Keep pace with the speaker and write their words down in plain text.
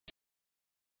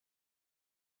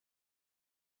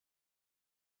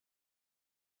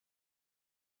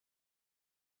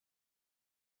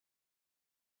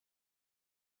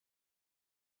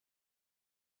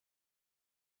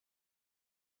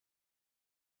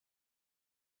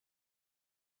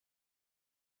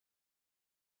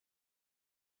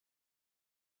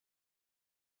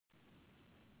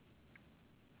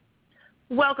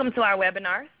Welcome to our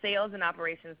webinar, Sales and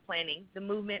Operations Planning, the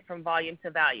Movement from Volume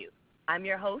to Value. I'm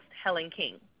your host, Helen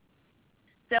King.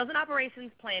 Sales and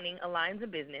Operations Planning aligns a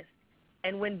business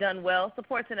and when done well,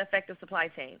 supports an effective supply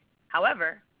chain.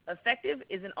 However, effective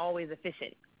isn't always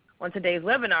efficient. On today's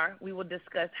webinar, we will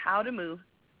discuss how to move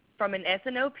from an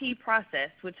S&OP process,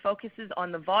 which focuses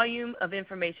on the volume of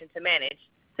information to manage,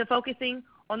 to focusing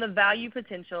on the value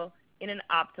potential in an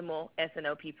optimal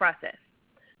S&OP process.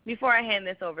 Before I hand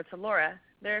this over to Laura,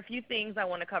 there are a few things I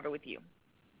want to cover with you.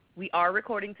 We are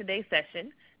recording today's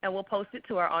session, and we'll post it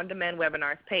to our on-demand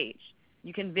webinars page.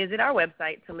 You can visit our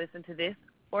website to listen to this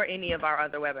or any of our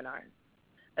other webinars.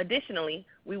 Additionally,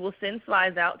 we will send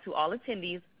slides out to all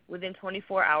attendees within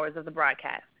 24 hours of the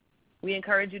broadcast. We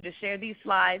encourage you to share these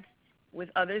slides with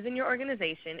others in your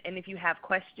organization, and if you have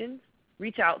questions,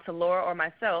 reach out to Laura or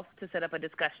myself to set up a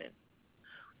discussion.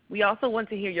 We also want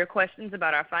to hear your questions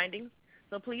about our findings,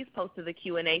 so please post to the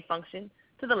Q&A function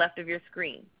to the left of your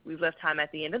screen. We've left time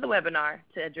at the end of the webinar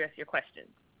to address your questions.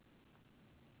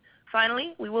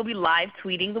 Finally, we will be live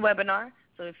tweeting the webinar,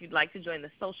 so if you'd like to join the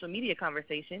social media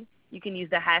conversation, you can use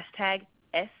the hashtag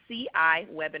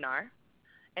SCIWebinar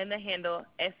and the handle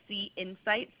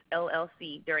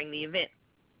SCInsightsLLC during the event.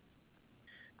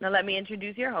 Now let me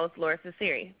introduce your host, Laura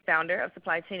Ciceri, founder of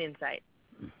Supply Chain Insight.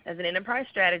 As an enterprise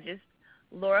strategist,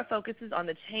 Laura focuses on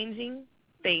the changing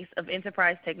face of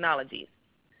enterprise technologies.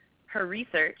 Her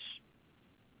research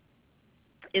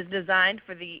is designed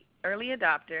for the early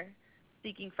adopter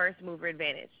seeking first mover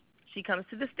advantage. She comes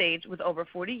to the stage with over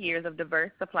 40 years of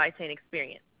diverse supply chain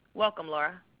experience. Welcome,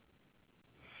 Laura.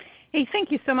 Hey,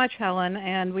 thank you so much, Helen.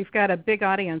 And we've got a big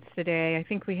audience today. I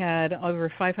think we had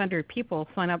over 500 people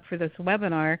sign up for this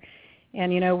webinar.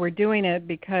 And, you know, we're doing it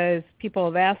because people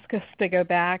have asked us to go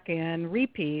back and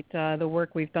repeat the work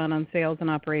we've done on sales and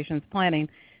operations planning.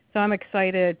 So I'm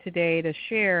excited today to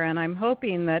share, and I'm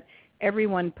hoping that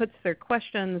everyone puts their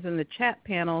questions in the chat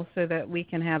panel so that we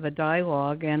can have a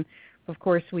dialogue. And, of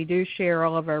course, we do share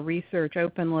all of our research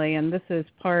openly, and this is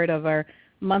part of our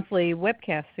monthly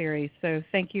webcast series. So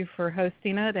thank you for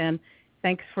hosting it, and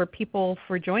thanks for people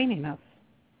for joining us.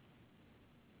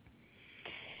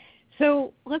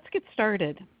 So let's get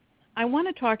started. I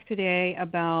want to talk today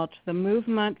about the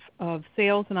movement of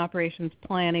sales and operations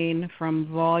planning from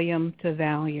volume to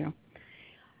value.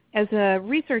 As a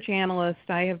research analyst,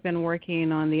 I have been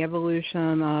working on the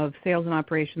evolution of sales and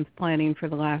operations planning for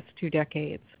the last 2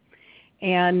 decades.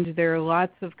 And there are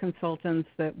lots of consultants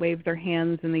that wave their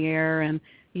hands in the air and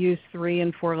use 3-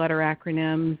 and 4-letter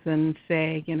acronyms and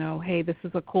say, you know, hey, this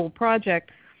is a cool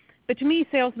project. But to me,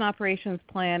 sales and operations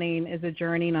planning is a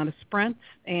journey, not a sprint,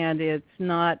 and it's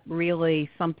not really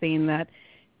something that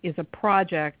is a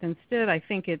project. Instead, I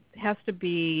think it has to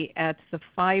be at the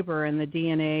fiber and the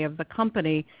DNA of the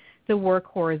company to work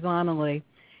horizontally.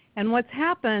 And what's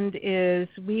happened is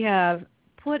we have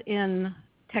put in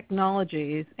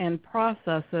technologies and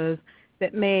processes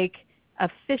that make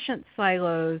efficient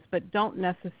silos but don't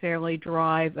necessarily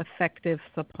drive effective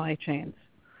supply chains.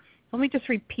 Let me just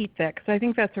repeat that because I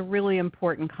think that's a really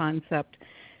important concept.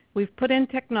 We've put in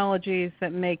technologies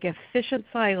that make efficient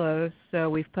silos, so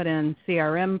we've put in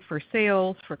CRM for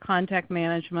sales, for contact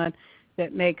management,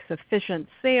 that makes efficient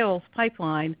sales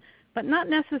pipeline, but not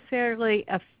necessarily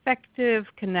effective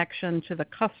connection to the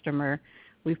customer.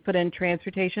 We've put in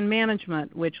transportation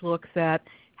management, which looks at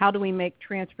how do we make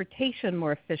transportation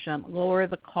more efficient, lower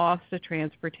the cost of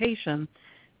transportation.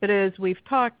 But as we've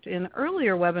talked in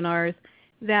earlier webinars,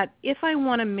 that if I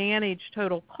want to manage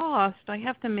total cost, I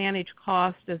have to manage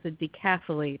cost as a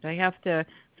decathlete. I have to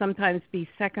sometimes be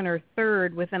second or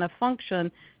third within a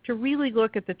function to really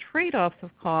look at the trade-offs of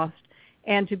cost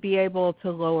and to be able to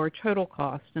lower total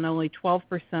cost. And only 12%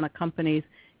 of companies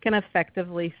can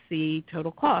effectively see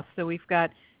total cost. So we've got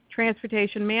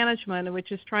transportation management,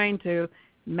 which is trying to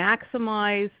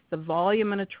maximize the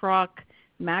volume in a truck,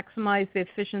 maximize the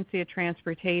efficiency of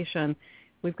transportation.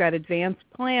 We've got advanced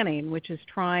planning, which is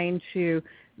trying to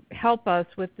help us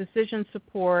with decision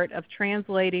support of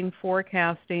translating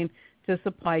forecasting to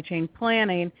supply chain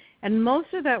planning. And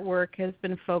most of that work has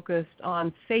been focused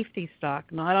on safety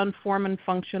stock, not on form and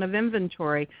function of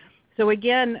inventory. So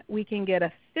again, we can get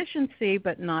efficiency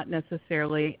but not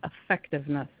necessarily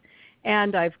effectiveness.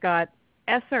 And I've got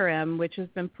SRM, which has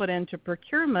been put into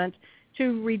procurement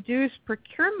to reduce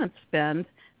procurement spend,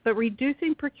 but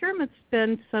reducing procurement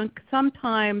spend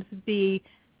sometimes be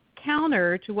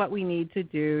counter to what we need to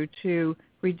do to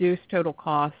reduce total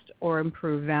cost or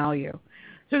improve value.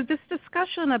 So this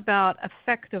discussion about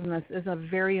effectiveness is a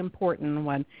very important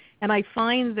one. And I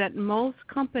find that most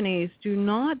companies do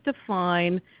not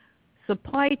define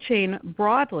supply chain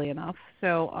broadly enough.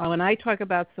 So when I talk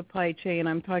about supply chain,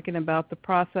 I'm talking about the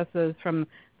processes from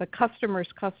the customer's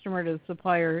customer to the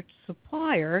supplier's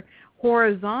supplier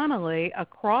horizontally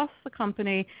across the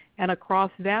company and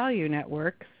across value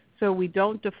networks. So we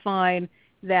don't define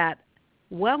that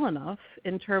well enough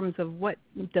in terms of what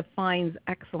defines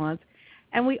excellence.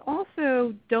 And we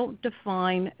also don't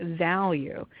define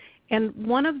value. And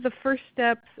one of the first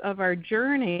steps of our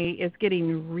journey is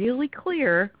getting really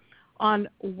clear on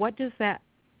what does that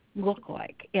look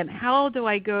like and how do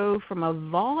I go from a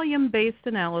volume-based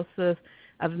analysis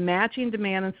of matching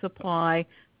demand and supply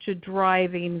to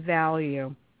driving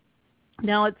value.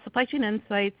 Now at Supply Chain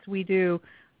Insights, we do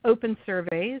open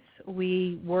surveys.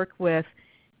 We work with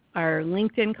our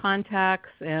LinkedIn contacts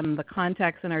and the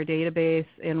contacts in our database,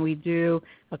 and we do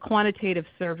a quantitative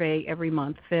survey every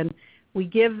month. And we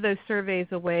give those surveys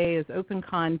away as open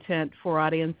content for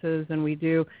audiences, and we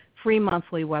do free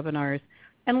monthly webinars.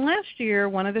 And last year,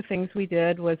 one of the things we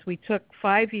did was we took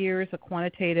 5 years of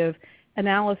quantitative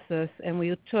analysis, and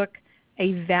we took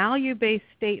a value-based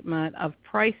statement of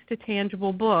price to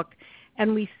tangible book,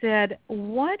 and we said,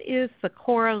 what is the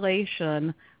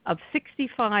correlation of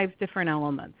 65 different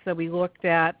elements? So we looked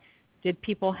at, did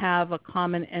people have a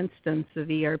common instance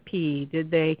of ERP? Did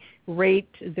they rate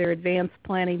their advanced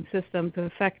planning systems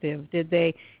effective? Did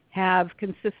they have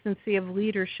consistency of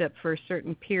leadership for a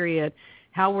certain period?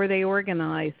 How were they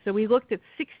organized? So we looked at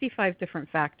 65 different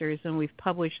factors, and we've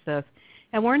published this.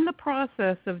 And we're in the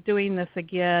process of doing this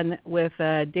again with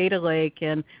a data lake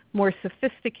and more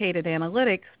sophisticated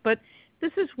analytics, but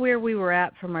this is where we were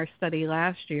at from our study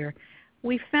last year.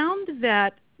 We found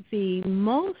that the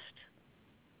most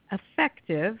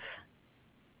effective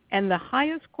and the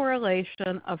highest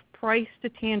correlation of price to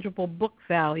tangible book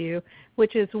value,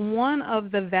 which is one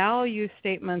of the value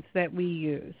statements that we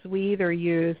use. We either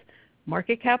use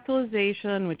market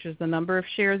capitalization, which is the number of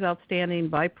shares outstanding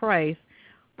by price,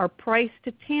 or price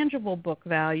to tangible book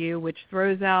value, which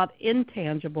throws out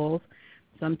intangibles.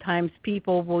 Sometimes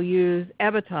people will use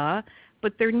EBITDA,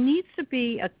 but there needs to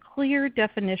be a clear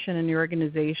definition in the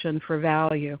organization for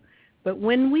value. But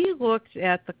when we looked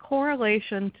at the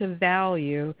correlation to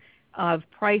value of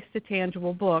price to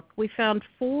tangible book, we found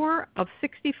 4 of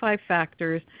 65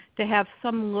 factors to have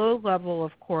some low level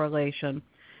of correlation.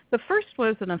 The first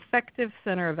was an effective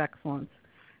center of excellence.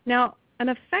 Now, an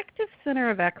effective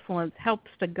center of excellence helps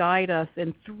to guide us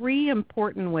in 3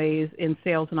 important ways in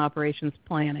sales and operations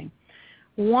planning.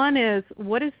 One is,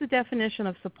 what is the definition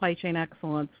of supply chain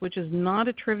excellence, which is not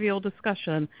a trivial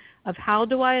discussion of how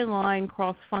do I align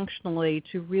cross-functionally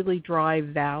to really drive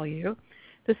value.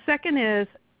 The second is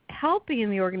helping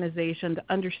the organization to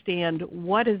understand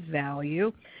what is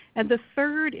value. And the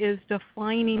third is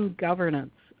defining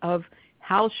governance of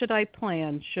how should I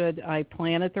plan? Should I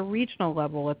plan at the regional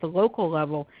level, at the local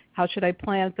level? How should I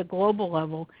plan at the global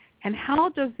level? And how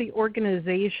does the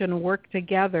organization work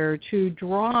together to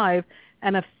drive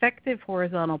an effective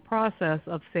horizontal process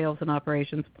of sales and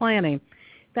operations planning?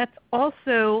 That's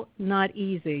also not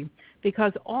easy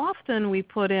because often we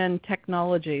put in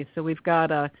technology. So we've got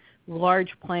a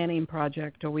large planning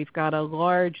project, or we've got a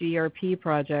large ERP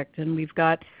project, and we've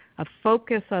got a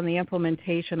focus on the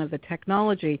implementation of the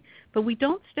technology, but we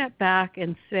don't step back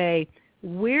and say,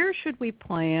 where should we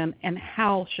plan and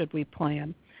how should we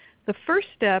plan? The first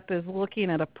step is looking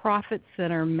at a profit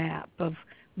center map of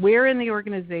where in the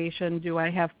organization do I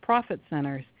have profit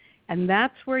centers, and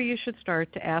that's where you should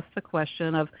start to ask the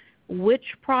question of which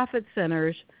profit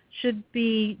centers should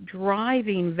be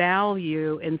driving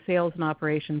value in sales and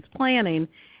operations planning,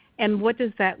 and what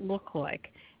does that look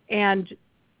like? And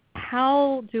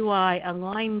how do I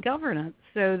align governance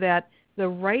so that the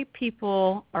right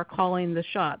people are calling the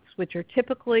shots, which are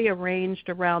typically arranged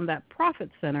around that profit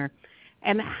center?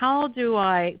 And how do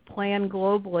I plan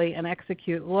globally and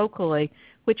execute locally,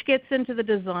 which gets into the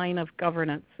design of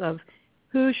governance of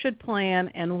who should plan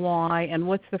and why, and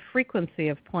what's the frequency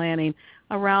of planning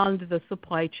around the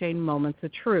supply chain moments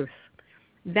of truth.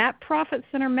 That profit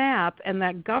center map and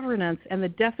that governance and the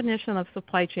definition of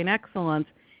supply chain excellence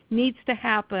needs to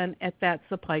happen at that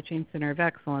supply chain center of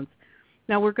excellence.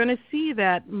 Now we're going to see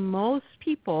that most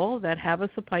people that have a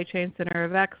supply chain center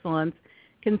of excellence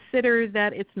consider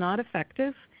that it's not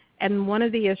effective, and one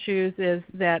of the issues is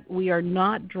that we are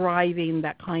not driving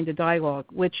that kind of dialogue,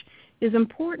 which is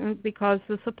important because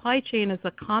the supply chain is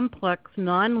a complex,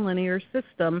 nonlinear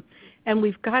system, and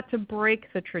we've got to break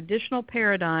the traditional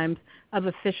paradigms of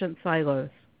efficient silos.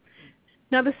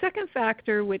 Now, the second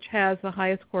factor, which has the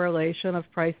highest correlation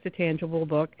of price to tangible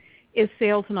book, is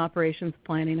sales and operations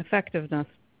planning effectiveness.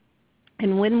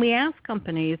 And when we ask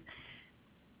companies,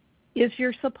 is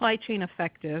your supply chain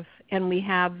effective? And we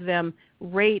have them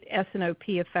rate S&OP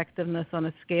effectiveness on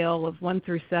a scale of 1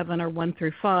 through 7 or 1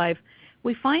 through 5.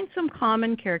 We find some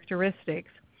common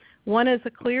characteristics. One is a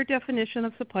clear definition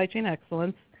of supply chain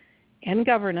excellence and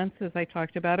governance, as I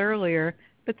talked about earlier.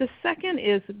 But the second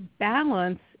is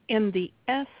balance in the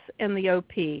S and the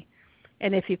OP.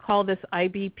 And if you call this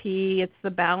IBP, it's the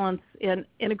balance in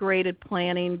integrated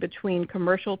planning between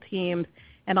commercial teams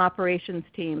and operations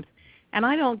teams. And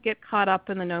I don't get caught up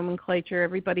in the nomenclature.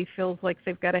 Everybody feels like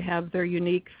they've got to have their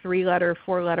unique 3-letter,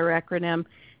 4-letter acronym.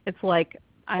 It's like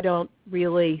I don't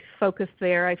really focus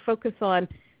there. I focus on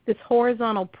this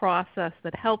horizontal process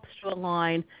that helps to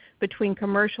align between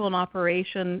commercial and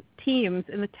operation teams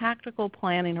in the tactical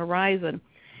planning horizon.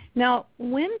 Now,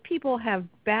 when people have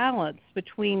balance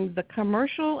between the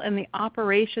commercial and the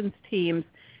operations teams,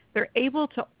 they're able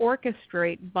to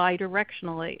orchestrate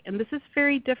bidirectionally, and this is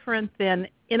very different than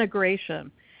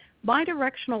integration.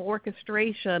 Bidirectional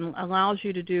orchestration allows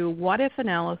you to do what-if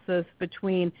analysis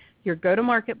between your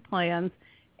go-to-market plans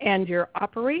and your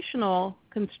operational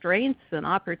constraints and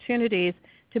opportunities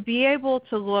to be able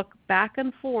to look back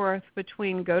and forth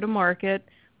between go-to-market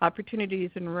opportunities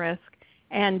and risk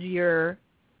and your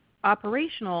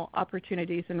operational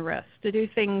opportunities and risks, to do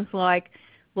things like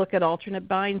look at alternate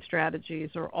buying strategies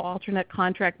or alternate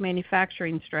contract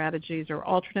manufacturing strategies or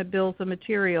alternate bills of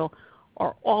material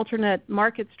or alternate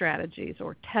market strategies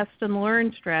or test and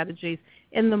learn strategies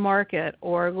in the market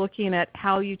or looking at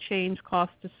how you change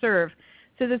cost to serve.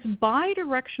 So this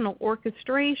bidirectional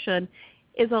orchestration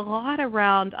is a lot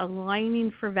around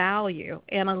aligning for value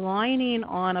and aligning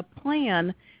on a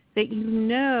plan that you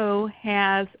know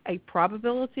has a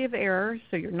probability of error,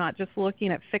 so you're not just looking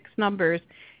at fixed numbers,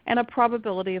 and a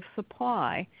probability of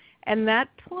supply. And that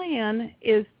plan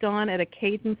is done at a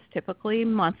cadence, typically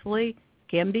monthly,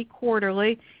 can be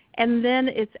quarterly, and then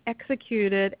it's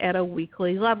executed at a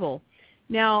weekly level.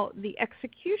 Now, the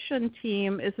execution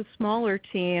team is a smaller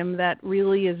team that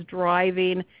really is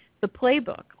driving the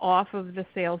playbook off of the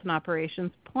sales and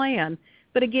operations plan.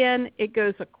 But again, it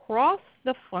goes across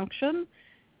the functions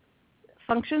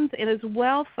and is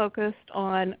well focused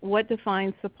on what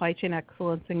defines supply chain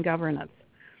excellence and governance.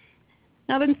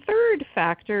 Now, the third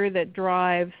factor that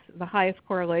drives the highest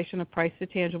correlation of price to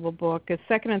tangible book is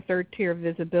second and third tier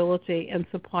visibility and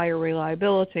supplier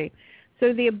reliability.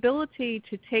 So the ability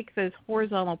to take those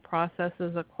horizontal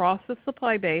processes across the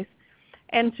supply base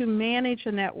and to manage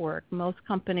a network. Most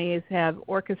companies have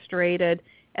orchestrated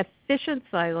efficient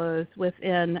silos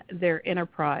within their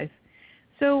enterprise.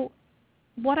 So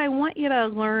what I want you to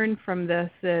learn from this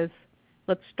is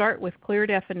let's start with clear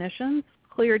definitions,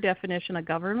 clear definition of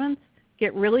governance,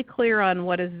 get really clear on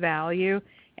what is value,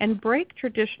 and break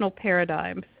traditional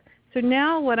paradigms. So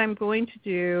now what I'm going to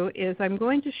do is I'm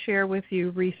going to share with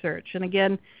you research. And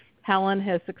again, Helen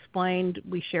has explained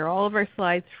we share all of our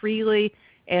slides freely,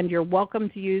 and you're welcome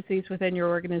to use these within your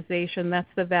organization. That's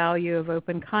the value of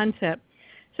open content.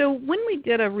 So when we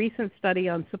did a recent study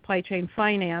on supply chain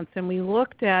finance and we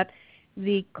looked at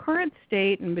the current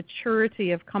state and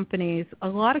maturity of companies, a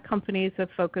lot of companies have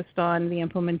focused on the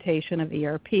implementation of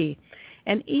ERP.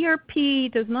 And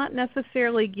ERP does not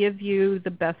necessarily give you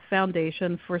the best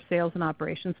foundation for sales and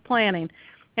operations planning.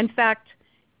 In fact,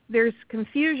 there's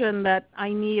confusion that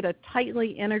I need a tightly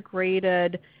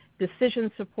integrated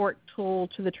decision support tool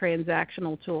to the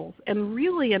transactional tools. And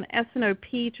really an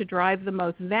S&OP to drive the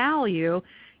most value,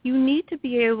 you need to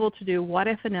be able to do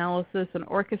what-if analysis and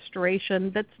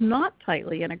orchestration that's not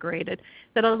tightly integrated,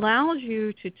 that allows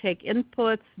you to take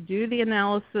inputs, do the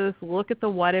analysis, look at the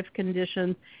what-if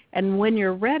conditions, and when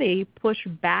you're ready, push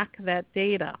back that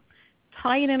data.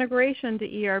 Tight integration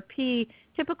to ERP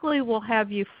typically will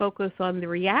have you focus on the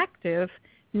reactive,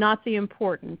 not the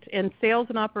important. In sales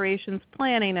and operations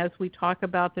planning, as we talk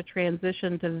about the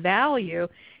transition to value,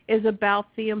 is about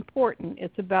the important.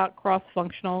 It's about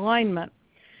cross-functional alignment.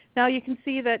 Now you can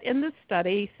see that in this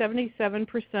study, 77%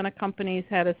 of companies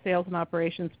had a sales and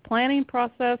operations planning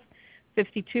process,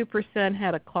 52%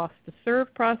 had a cost to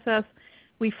serve process.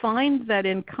 We find that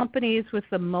in companies with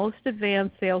the most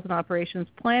advanced sales and operations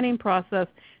planning process,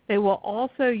 they will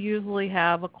also usually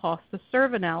have a cost to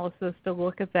serve analysis to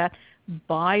look at that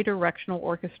bi-directional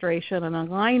orchestration and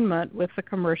alignment with the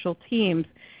commercial teams.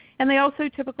 And they also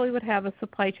typically would have a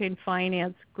supply chain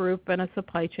finance group and a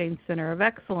supply chain center of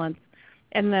excellence.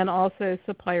 And then also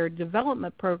supplier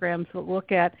development programs that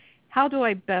look at how do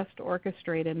I best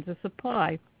orchestrate into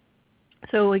supply.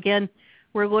 So again,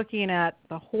 we're looking at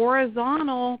the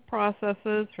horizontal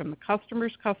processes from the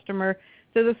customer's customer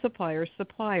to the supplier's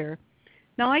supplier.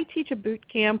 Now, I teach a boot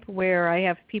camp where I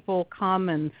have people come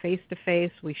and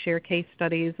face-to-face, we share case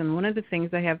studies, and one of the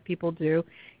things I have people do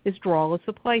is draw a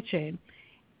supply chain.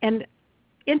 And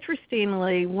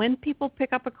interestingly, when people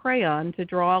pick up a crayon to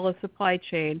draw a supply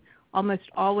chain, almost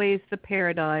always the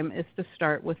paradigm is to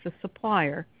start with the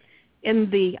supplier. In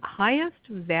the highest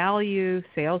value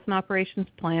sales and operations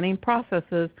planning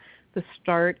processes, the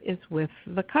start is with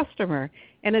the customer,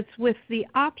 and it's with the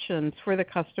options for the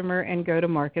customer and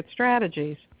go-to-market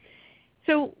strategies.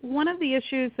 So one of the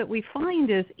issues that we find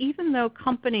is even though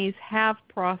companies have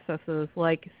processes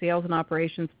like sales and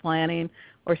operations planning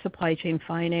or supply chain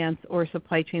finance or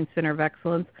supply chain center of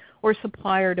excellence or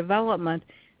supplier development,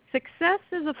 success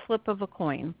is a flip of a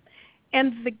coin.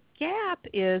 And the gap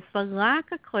is the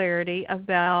lack of clarity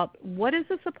about what is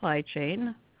a supply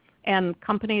chain. And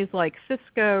companies like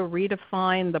Cisco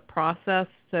redefine the process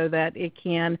so that it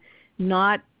can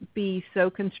not be so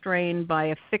constrained by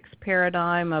a fixed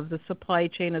paradigm of the supply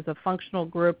chain as a functional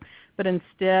group, but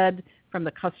instead from the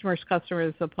customer's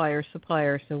customer to supplier's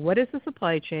supplier. So what is the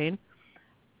supply chain?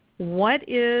 What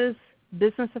is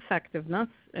business effectiveness?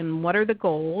 And what are the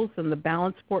goals and the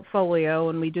balanced portfolio?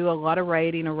 And we do a lot of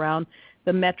writing around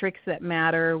the metrics that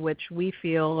matter, which we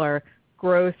feel are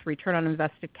growth, return on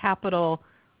invested capital,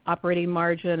 operating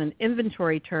margin, and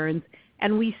inventory turns.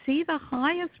 And we see the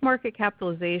highest market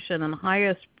capitalization and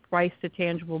highest price to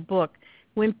tangible book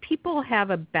when people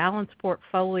have a balanced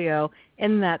portfolio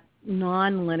in that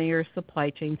nonlinear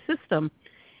supply chain system.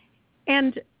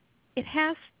 And it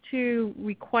has to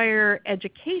require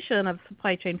education of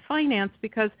supply chain finance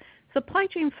because supply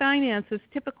chain finance is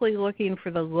typically looking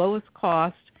for the lowest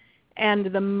cost and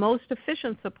the most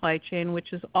efficient supply chain,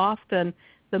 which is often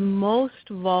the most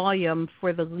volume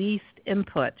for the least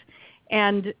input.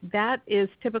 And that is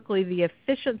typically the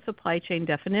efficient supply chain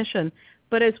definition.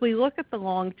 But as we look at the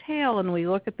long tail and we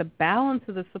look at the balance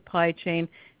of the supply chain,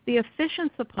 the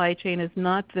efficient supply chain is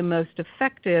not the most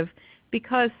effective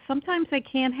because sometimes I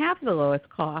can't have the lowest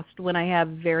cost when I have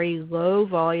very low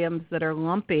volumes that are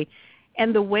lumpy.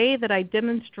 And the way that I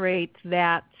demonstrate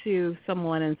that to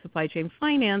someone in supply chain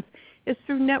finance is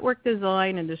through network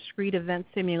design and discrete event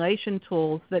simulation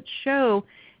tools that show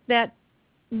that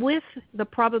with the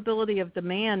probability of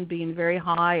demand being very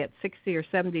high at 60 or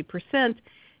 70%,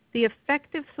 the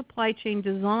effective supply chain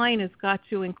design has got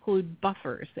to include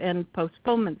buffers and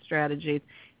postponement strategies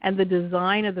and the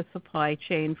design of the supply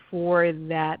chain for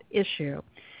that issue.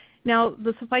 Now,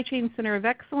 the Supply Chain Center of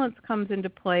Excellence comes into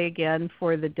play again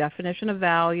for the definition of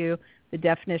value, the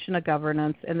definition of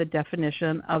governance, and the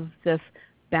definition of this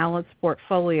balanced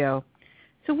portfolio.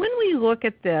 So when we look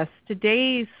at this,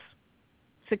 today's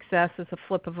success is a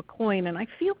flip of a coin, and I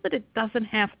feel that it doesn't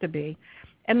have to be.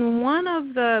 And one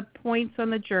of the points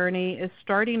on the journey is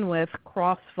starting with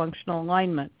cross-functional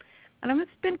alignment. And I'm going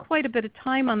to spend quite a bit of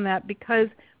time on that because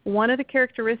one of the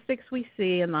characteristics we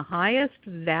see in the highest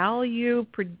value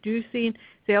producing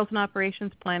sales and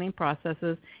operations planning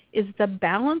processes is the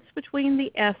balance between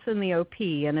the S and the OP.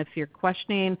 And if you're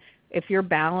questioning if you're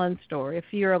balanced or if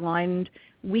you're aligned,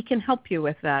 we can help you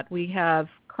with that. We have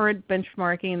current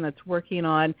benchmarking that's working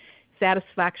on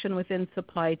satisfaction within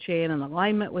supply chain and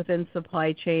alignment within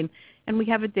supply chain. And we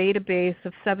have a database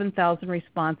of 7,000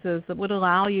 responses that would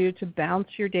allow you to bounce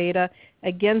your data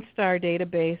against our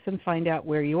database and find out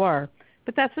where you are.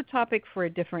 But that's a topic for a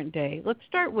different day. Let's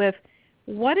start with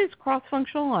what is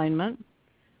cross-functional alignment?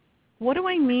 What do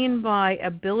I mean by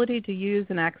ability to use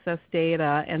and access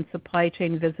data and supply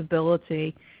chain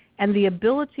visibility and the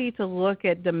ability to look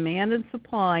at demand and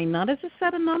supply not as a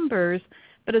set of numbers,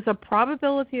 but as a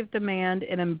probability of demand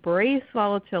and embrace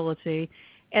volatility?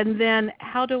 And then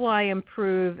how do I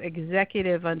improve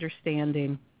executive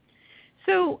understanding?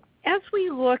 So as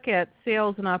we look at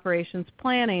sales and operations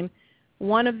planning,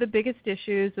 one of the biggest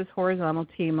issues is horizontal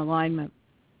team alignment.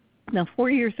 Now, 4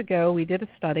 years ago, we did a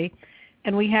study,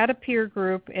 and we had a peer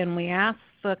group, and we asked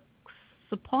the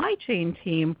supply chain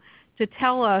team to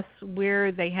tell us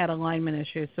where they had alignment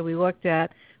issues. So we looked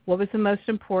at what was the most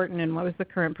important and what was the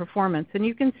current performance. And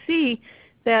you can see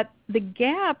that the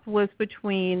gap was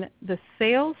between the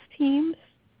sales teams,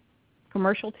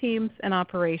 commercial teams, and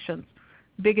operations.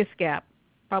 Biggest gap.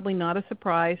 Probably not a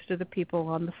surprise to the people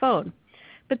on the phone.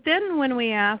 But then when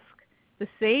we ask the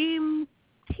same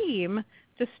team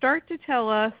to start to tell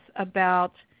us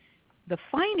about the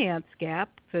finance gap,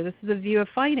 so this is the view of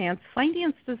finance,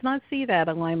 finance does not see that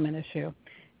alignment issue.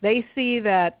 They see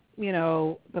that,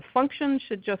 the function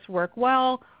should just work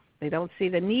well. They don't see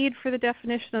the need for the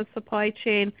definition of supply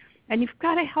chain. And you've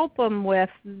got to help them with,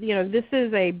 this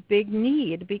is a big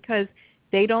need because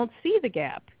they don't see the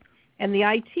gap. And the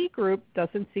IT group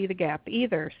doesn't see the gap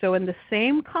either. So in the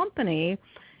same company,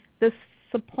 the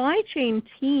supply chain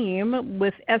team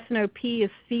with S&OP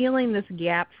is feeling this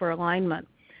gap for alignment.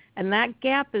 And that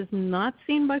gap is not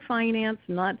seen by finance,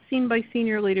 not seen by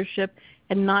senior leadership,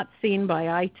 and not seen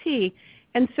by IT.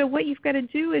 And so what you've got to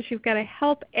do is you've got to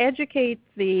help educate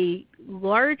the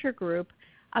larger group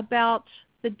about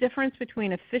the difference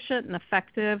between efficient and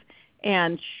effective,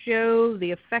 and show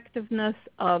the effectiveness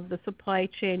of the supply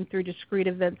chain through discrete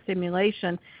event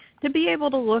simulation to be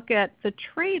able to look at the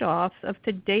trade-offs of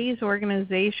today's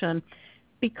organization,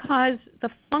 because the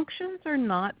functions are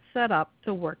not set up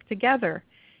to work together.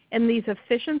 In these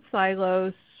efficient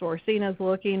silos, sourcing is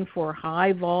looking for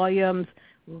high volumes,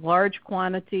 large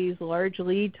quantities, large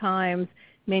lead times.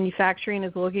 Manufacturing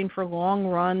is looking for long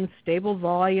runs, stable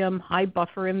volume, high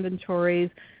buffer inventories.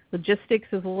 Logistics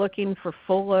is looking for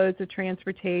full loads of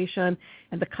transportation,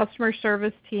 and the customer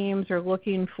service teams are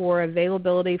looking for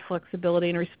availability, flexibility,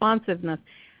 and responsiveness.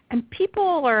 And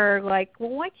people are like,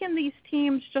 well, why can these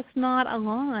teams just not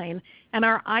align? And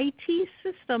our IT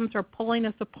systems are pulling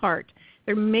us apart.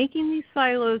 They're making these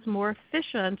silos more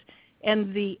efficient,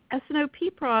 and the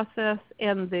S&OP process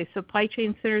and the supply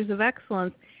chain centers of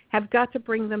excellence have got to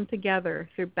bring them together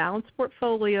through balanced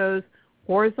portfolios,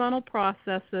 horizontal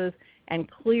processes, and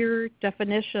clear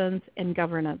definitions and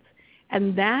governance.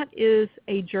 And that is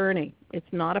a journey. It's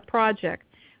not a project.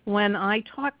 When I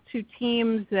talk to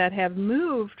teams that have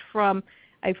moved from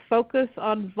a focus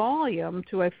on volume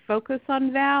to a focus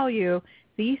on value,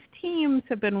 these teams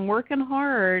have been working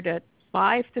hard at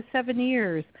 5 to 7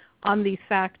 years on these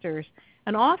factors.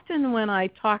 And often when I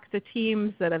talk to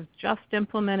teams that have just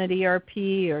implemented ERP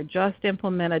or just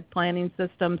implemented planning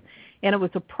systems, and it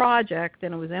was a project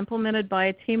and it was implemented by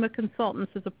a team of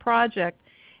consultants as a project,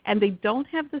 and they don't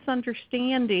have this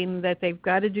understanding that they've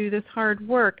got to do this hard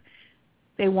work,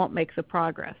 they won't make the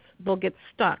progress. They'll get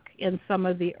stuck in some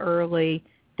of the early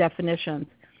definitions.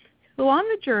 So on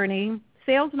the journey,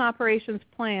 sales and operations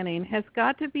planning has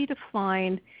got to be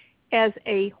defined as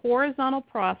a horizontal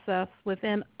process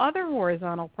within other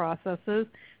horizontal processes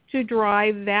to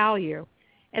drive value.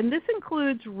 And this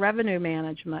includes revenue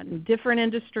management. In different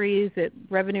industries,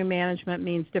 revenue management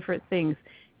means different things.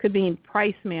 It could mean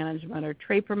price management or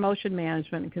trade promotion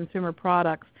management in consumer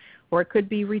products, or it could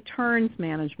be returns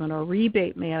management or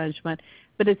rebate management.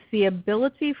 But it's the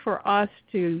ability for us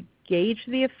to gauge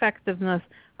the effectiveness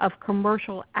of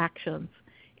commercial actions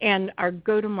and our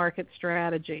go-to-market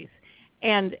strategies.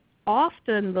 And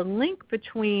often the link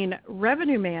between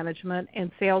revenue management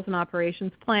and sales and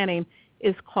operations planning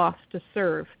is cost to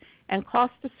serve. And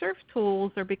cost to serve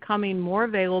tools are becoming more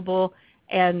available,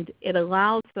 and it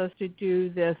allows us to do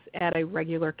this at a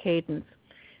regular cadence.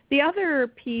 The other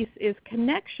piece is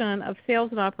connection of sales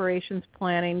and operations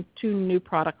planning to new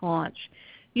product launch,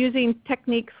 using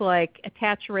techniques like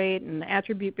attach rate and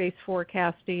attribute-based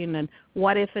forecasting and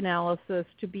what-if analysis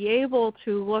to be able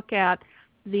to look at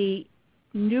the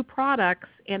new products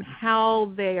and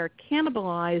how they are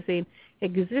cannibalizing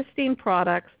existing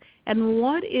products, and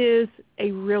what is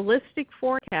a realistic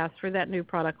forecast for that new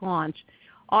product launch.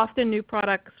 Often new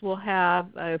products will have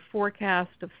a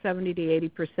forecast of 70 to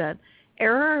 80%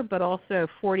 error, but also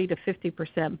 40 to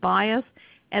 50% bias,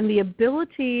 and the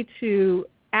ability to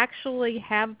actually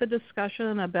have the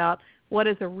discussion about what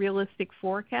is a realistic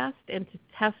forecast and to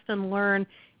test and learn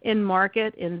in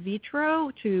market in vitro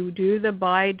to do the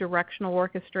bi-directional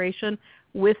orchestration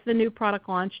with the new product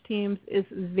launch teams is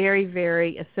very,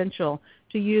 very essential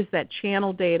to use that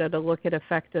channel data to look at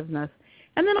effectiveness.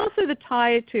 And then also the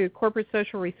tie to corporate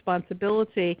social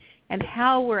responsibility and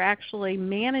how we're actually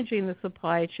managing the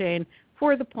supply chain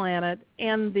for the planet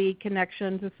and the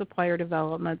connection to supplier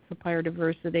development, supplier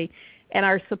diversity, and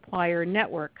our supplier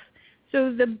networks.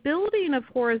 So the building of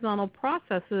horizontal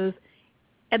processes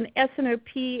and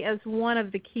S&OP as one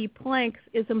of the key planks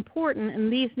is important,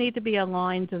 and these need to be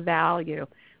aligned to value.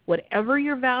 Whatever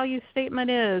your value statement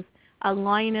is,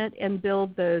 align it and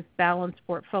build those balanced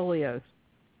portfolios.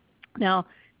 Now,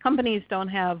 companies don't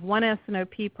have one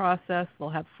S&OP process. They'll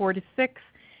have 4 to 6,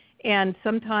 and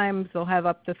sometimes they'll have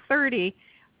up to 30,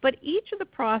 but each of the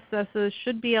processes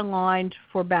should be aligned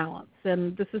for balance.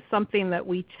 And this is something that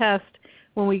we test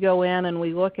when we go in and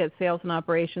we look at sales and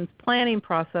operations planning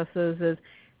processes is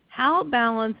how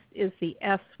balanced is the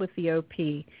S with the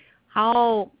OP?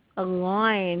 How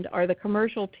aligned are the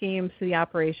commercial teams to the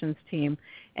operations team?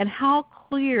 And how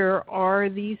clear are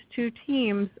these two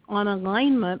teams on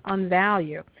alignment on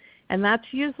value? And that's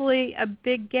usually a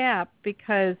big gap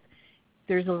because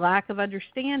there's a lack of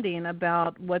understanding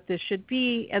about what this should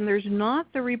be, and there's not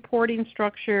the reporting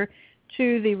structure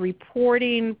to the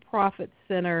reporting profit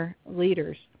center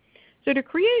leaders. So to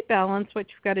create balance, what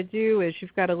you've got to do is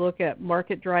you've got to look at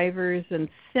market drivers and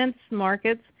sense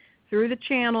markets through the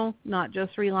channel, not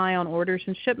just rely on orders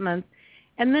and shipments,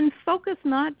 and then focus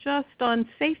not just on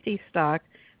safety stock,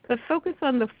 but focus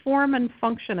on the form and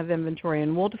function of inventory.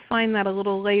 And we'll define that a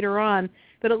little later on,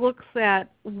 but it looks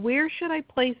at where should I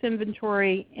place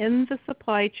inventory in the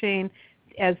supply chain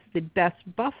as the best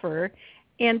buffer,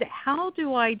 and how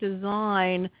do I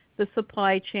design the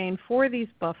supply chain for these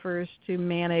buffers to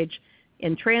manage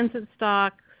in-transit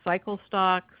stock, cycle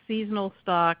stock, seasonal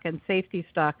stock, and safety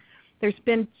stock. There's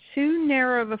been too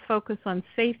narrow of a focus on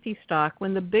safety stock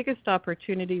when the biggest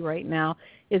opportunity right now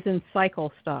is in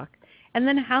cycle stock. And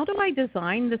then how do I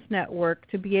design this network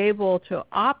to be able to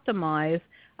optimize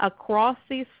across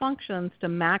these functions to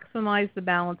maximize the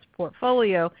balanced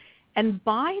portfolio and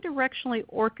bidirectionally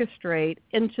orchestrate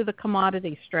into the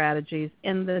commodity strategies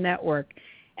in the network?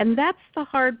 And that's the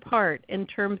hard part in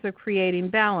terms of creating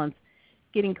balance,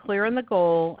 getting clear on the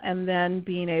goal, and then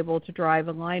being able to drive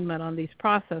alignment on these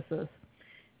processes.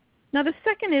 Now, the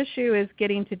second issue is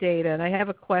getting to data, and I have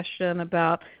a question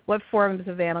about what forms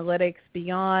of analytics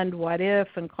beyond what if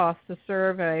and cost to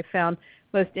serve I found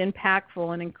most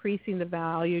impactful in increasing the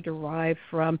value derived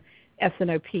from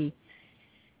S&OP.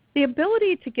 The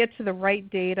ability to get to the right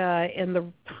data in the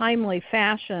timely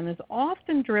fashion is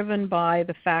often driven by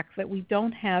the fact that we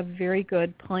don't have very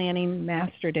good planning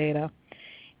master data.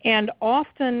 And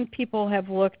often people have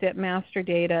looked at master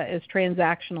data as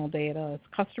transactional data, as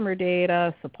customer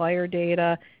data, supplier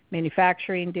data,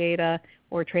 manufacturing data,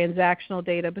 or transactional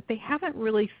data, but they haven't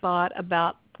really thought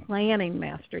about planning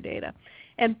master data.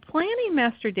 And planning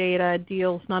master data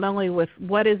deals not only with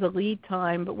what is a lead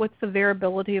time, but what's the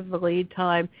variability of the lead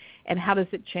time and how does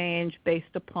it change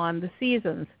based upon the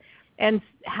seasons. And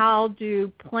how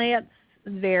do plants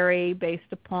vary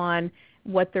based upon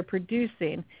what they're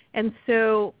producing. And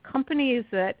so companies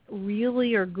that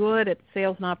really are good at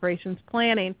sales and operations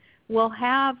planning will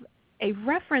have a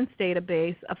reference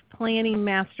database of planning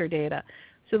master data.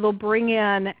 So they'll bring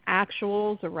in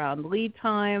actuals around lead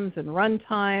times and run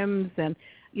times and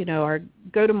our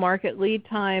go-to-market lead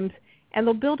times, and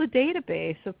they'll build a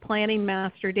database of planning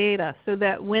master data so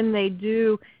that when they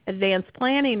do advanced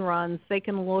planning runs, they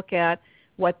can look at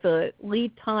what the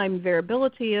lead time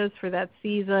variability is for that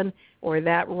season or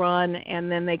that run,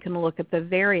 and then they can look at the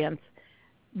variance.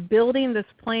 Building this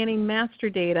planning master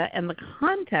data and the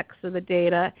context of the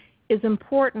data is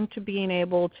important to being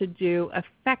able to do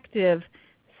effective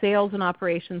sales and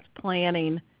operations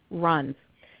planning runs.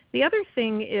 The other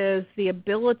thing is the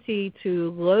ability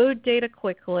to load data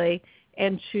quickly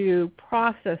and to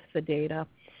process the data.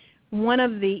 One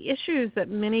of the issues that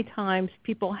many times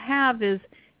people have is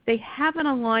they haven't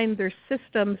aligned their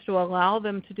systems to allow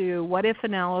them to do what-if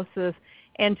analysis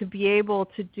and to be able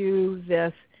to do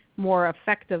this more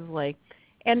effectively.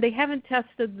 And they haven't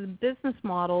tested the business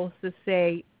models to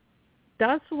say,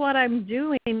 does what I'm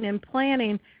doing in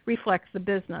planning reflects the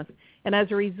business? And as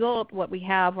a result, what we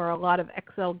have are a lot of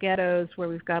Excel ghettos where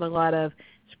we've got a lot of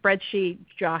spreadsheet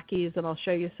jockeys, and I'll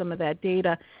show you some of that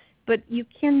data. But you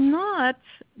cannot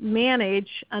manage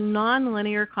a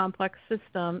nonlinear complex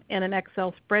system in an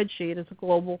Excel spreadsheet as a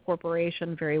global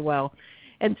corporation very well.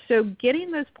 And so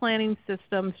getting those planning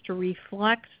systems to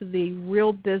reflect the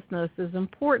real business is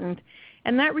important,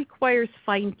 and that requires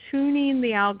fine-tuning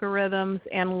the algorithms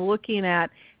and looking at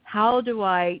how do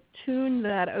I tune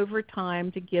that over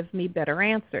time to give me better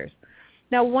answers.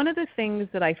 Now, one of the things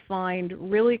that I find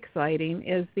really exciting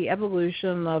is the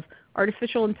evolution of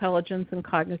artificial intelligence and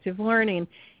cognitive learning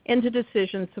into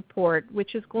decision support,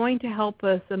 which is going to help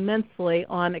us immensely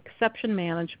on exception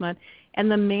management and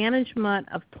the management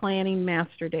of planning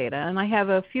master data. And I have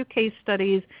a few case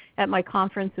studies at my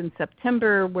conference in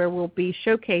September where we'll be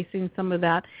showcasing some of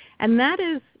that, and that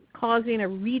is causing a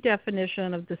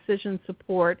redefinition of decision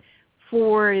support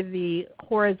for the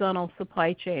horizontal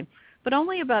supply chain. But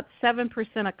only about 7%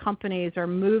 of companies are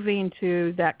moving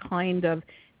to that kind of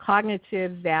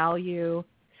cognitive value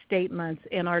statements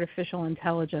in artificial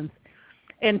intelligence.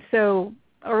 And so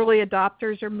early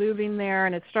adopters are moving there,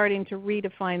 and it's starting to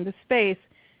redefine the space.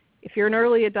 If you're an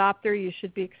early adopter, you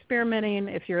should be experimenting.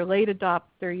 If you're a late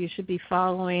adopter, you should be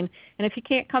following. And if you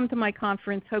can't come to my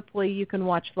conference, hopefully you can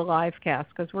watch the live cast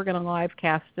because we're going to live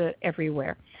cast it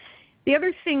everywhere. The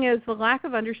other thing is the lack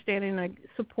of understanding and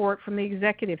support from the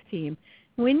executive team.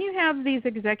 When you have these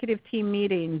executive team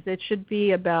meetings, it should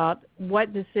be about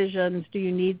what decisions do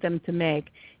you need them to make.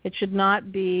 It should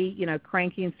not be,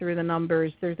 cranking through the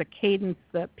numbers. There's a cadence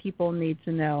that people need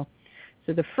to know.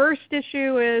 So the first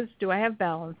issue is, do I have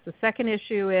balance? The second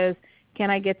issue is, can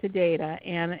I get to data?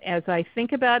 And as I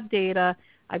think about data,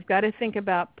 I've got to think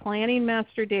about planning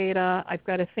master data. I've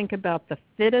got to think about the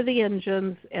fit of the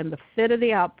engines and the fit of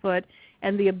the output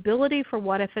and the ability for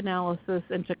what-if analysis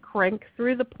and to crank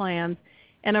through the plans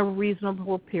in a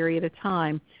reasonable period of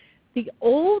time. The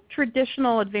old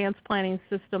traditional advanced planning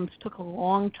systems took a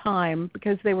long time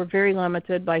because they were very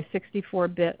limited by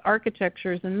 64-bit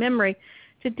architectures and memory.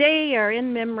 Today, our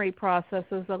in-memory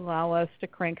processes allow us to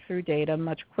crank through data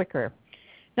much quicker.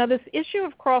 Now, this issue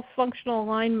of cross-functional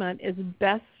alignment is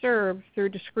best served through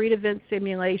discrete event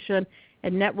simulation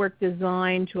and network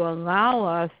design to allow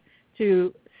us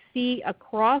to see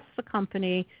across the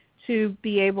company to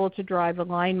be able to drive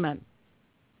alignment.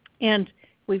 And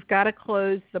we've got to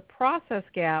close the process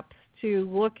gaps to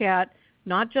look at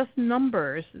not just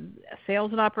numbers.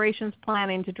 Sales and operations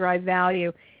planning to drive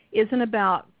value isn't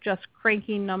about just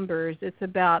cranking numbers. It's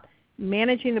about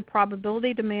managing the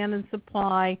probability, demand, and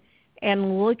supply,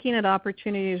 and looking at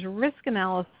opportunities, risk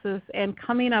analysis, and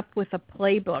coming up with a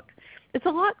playbook. It's a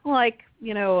lot like,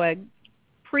 a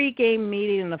pre-game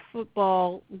meeting in the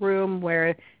football room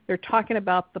where they're talking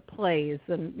about the plays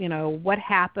and, what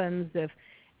happens if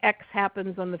X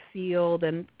happens on the field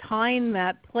and tying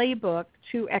that playbook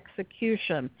to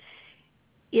execution.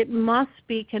 It must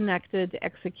be connected to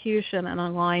execution and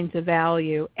aligned to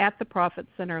value at the profit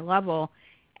center level.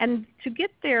 And to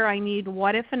get there, I need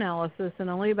what-if analysis,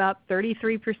 and only about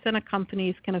 33% of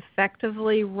companies can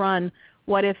effectively run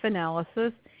what-if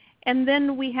analysis. And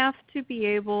then we have to be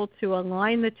able to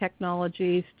align the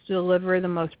technologies to deliver the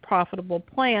most profitable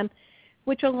plan,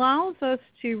 which allows us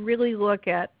to really look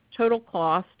at total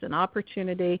cost and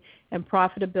opportunity and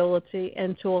profitability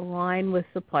and to align with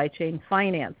supply chain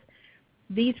finance.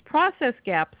 These process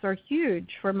gaps are huge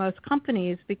for most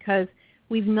companies because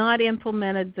we've not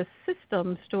implemented the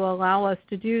systems to allow us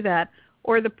to do that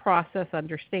or the process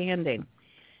understanding.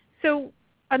 So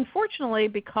unfortunately,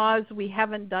 because we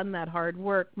haven't done that hard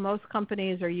work, most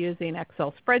companies are using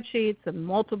Excel spreadsheets and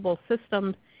multiple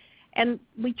systems, and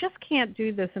we just can't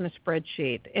do this in a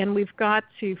spreadsheet. And we've got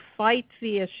to fight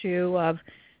the issue of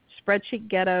spreadsheet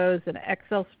ghettos and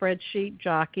Excel spreadsheet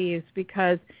jockeys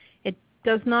because it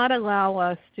does not allow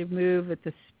us to move at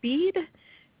the speed.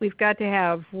 We've got to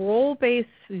have role-based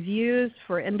views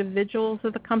for individuals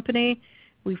of the company.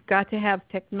 We've got to have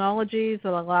technologies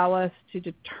that allow us to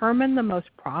determine the most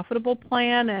profitable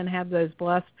plan and have those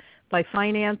blessed by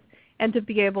finance, and to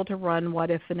be able to run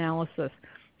what-if analysis.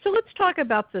 So let's talk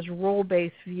about this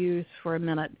role-based views for a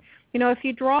minute. If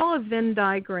you draw a Venn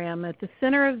diagram, at the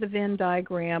center of the Venn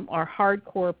diagram are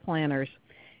hardcore planners.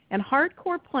 And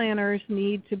hardcore planners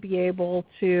need to be able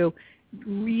to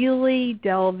really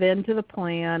delve into the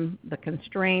plan, the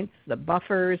constraints, the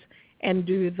buffers, and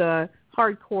do the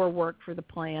hardcore work for the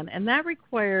plan. And that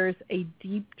requires a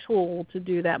deep tool to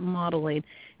do that modeling.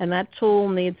 And that tool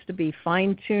needs to be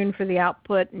fine-tuned for the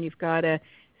output, and you've got to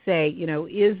say,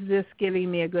 is this giving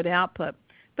me a good output?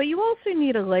 But you also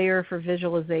need a layer for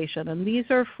visualization, and these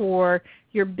are for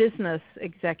your business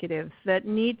executives that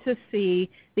need to see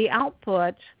the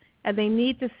output, and they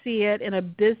need to see it in a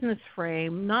business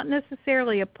frame, not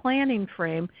necessarily a planning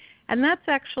frame. And that's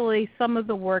actually some of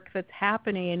the work that's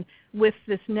happening with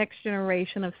this next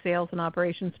generation of sales and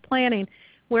operations planning,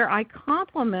 where I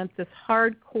complement this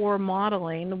hardcore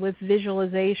modeling with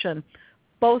visualization.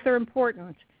 Both are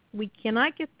important. We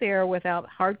cannot get there without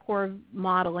hardcore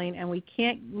modeling, and we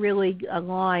can't really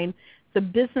align the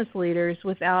business leaders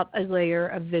without a layer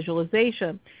of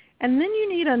visualization. And then you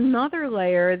need another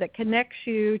layer that connects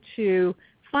you to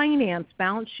finance,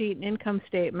 balance sheet, and income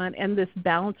statement, and this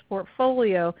balanced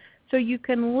portfolio, so you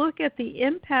can look at the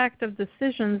impact of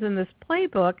decisions in this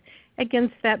playbook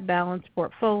against that balanced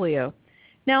portfolio.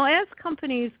 Now, as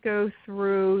companies go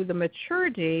through the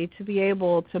maturity to be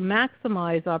able to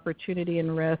maximize opportunity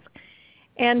and risk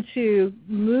and to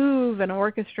move and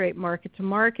orchestrate market to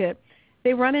market,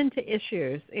 they run into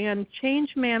issues, and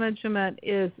change management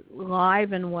is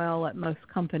alive and well at most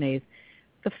companies.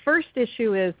 The first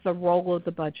issue is the role of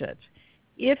the budget.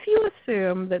 If you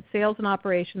assume that sales and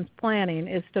operations planning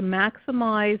is to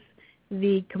maximize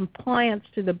the compliance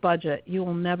to the budget, you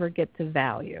will never get to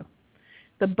value.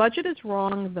 The budget is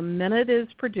wrong the minute it is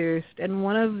produced, and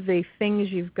one of the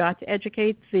things you've got to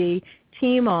educate the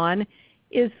team on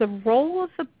is the role of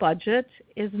the budget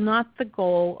is not the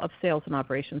goal of sales and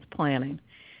operations planning.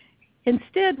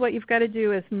 Instead, what you've got to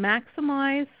do is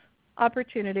maximize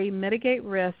opportunity, mitigate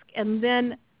risk, and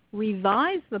then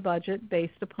revise the budget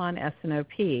based upon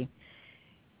S&OP.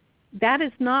 That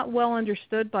is not well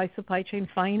understood by supply chain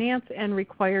finance and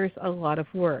requires a lot of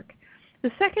work.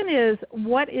 The second is,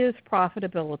 what is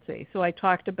profitability? So I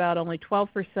talked about only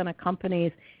 12% of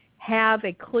companies have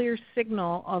a clear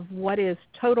signal of what is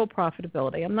total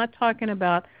profitability. I'm not talking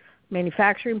about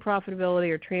manufacturing profitability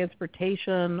or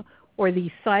transportation or these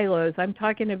silos. I'm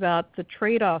talking about the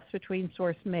trade-offs between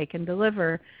source, make, and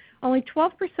deliver. Only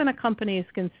 12% of companies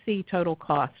can see total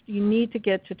cost. You need to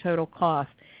get to total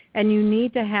cost, and you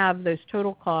need to have those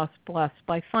total costs blessed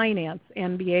by finance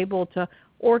and be able to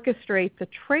orchestrate the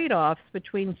trade-offs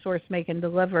between source, make, and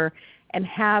deliver and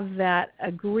have that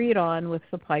agreed on with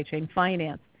supply chain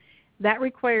finance. That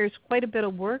requires quite a bit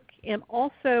of work, and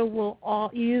also we'll all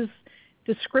use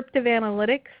descriptive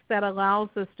analytics that allows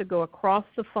us to go across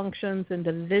the functions and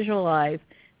to visualize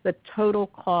the total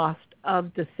cost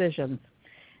of decisions.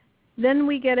 Then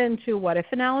we get into what-if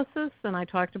analysis, and I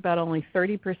talked about only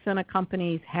 30% of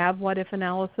companies have what-if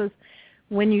analysis.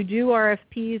 When you do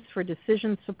RFPs for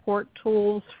decision support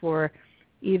tools for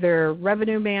either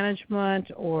revenue management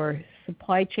or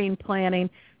supply chain planning,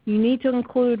 you need to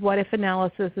include what-if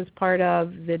analysis as part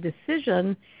of the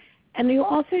decision, and you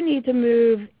also need to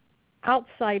move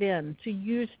outside in to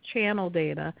use channel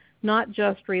data, not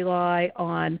just rely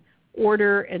on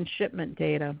order and shipment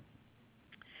data.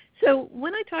 So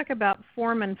when I talk about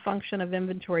form and function of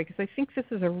inventory, because I think this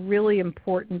is a really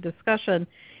important discussion,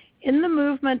 in the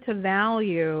movement to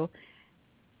value,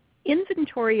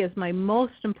 inventory is my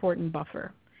most important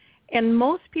buffer. And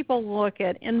most people look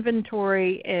at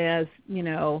inventory as,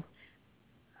 a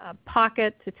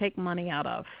pocket to take money out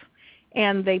of.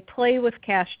 And they play with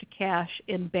cash to cash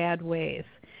in bad ways.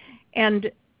 And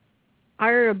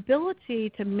our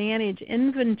ability to manage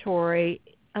inventory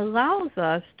allows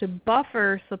us to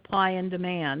buffer supply and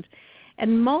demand.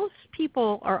 And most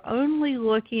people are only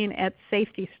looking at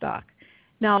safety stock.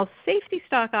 Now, safety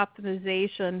stock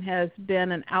optimization has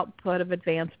been an output of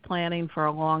advanced planning for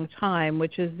a long time,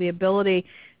 which is the ability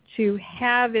to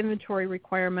have inventory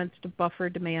requirements to buffer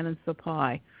demand and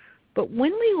supply. But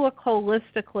when we look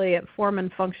holistically at form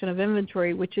and function of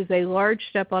inventory, which is a large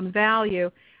step on value,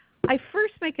 I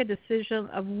first make a decision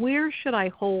of where should I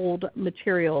hold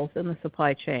materials in the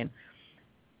supply chain.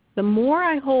 The more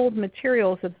I hold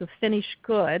materials as a finished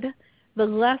good, the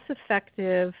less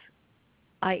effective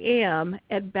I am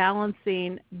at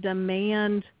balancing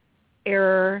demand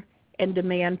error and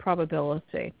demand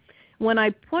probability. When I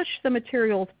push the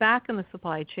materials back in the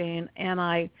supply chain and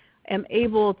I am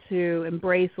able to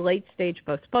embrace late-stage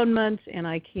postponement and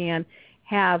I can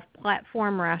have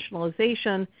platform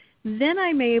rationalization, then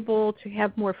I'm able to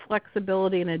have more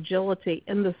flexibility and agility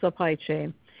in the supply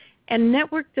chain. And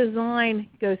network design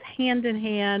goes hand in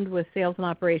hand with sales and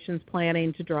operations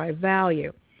planning to drive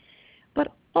value.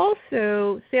 But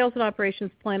also, sales and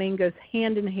operations planning goes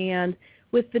hand in hand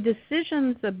with the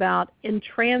decisions about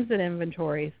in-transit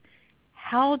inventories.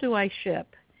 How do I ship?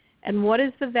 And what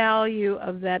is the value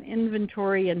of that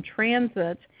inventory in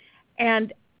transit?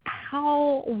 And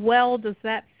how well does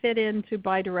that fit into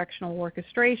bidirectional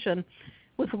orchestration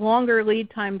with longer lead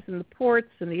times in the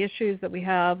ports and the issues that we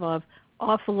have of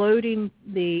offloading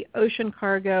the ocean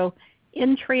cargo?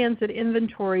 In-transit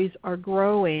inventories are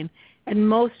growing, and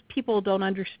most people don't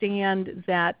understand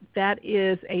that that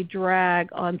is a drag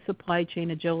on supply chain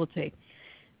agility.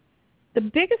 The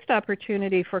biggest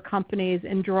opportunity for companies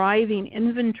in driving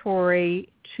inventory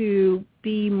to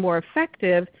be more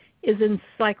effective is in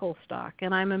cycle stock.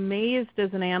 And I'm amazed as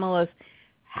an analyst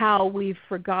how we've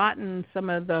forgotten some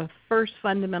of the first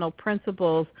fundamental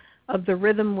principles of the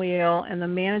rhythm wheel and the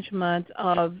management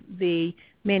of the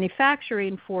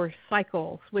manufacturing for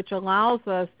cycles, which allows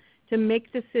us to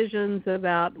make decisions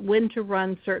about when to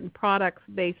run certain products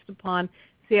based upon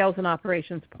sales and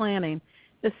operations planning.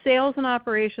 The sales and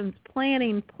operations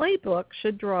planning playbook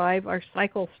should drive our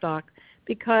cycle stock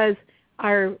because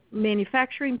our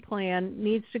manufacturing plan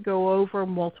needs to go over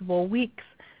multiple weeks.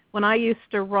 When I used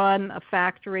to run a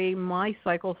factory, my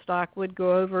cycle stock would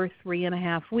go over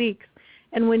 3.5 weeks.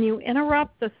 And when you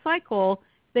interrupt the cycle,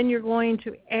 then you're going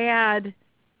to add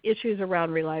issues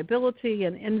around reliability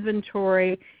and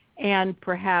inventory and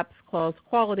perhaps cause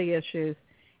quality issues.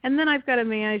 And then I've got to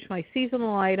manage my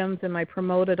seasonal items and my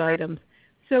promoted items.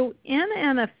 So in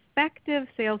an effective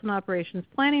sales and operations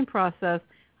planning process,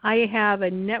 I have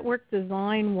a network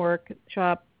design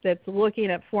workshop that's looking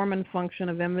at form and function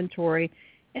of inventory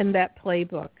in that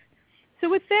playbook. So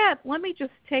with that, let me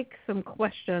just take some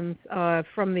questions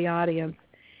from the audience.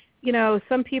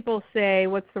 Some people say,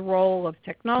 what's the role of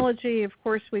technology? Of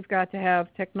course, we've got to have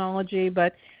technology,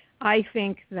 but I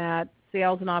think that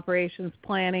sales and operations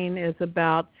planning is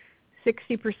about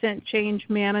 60% change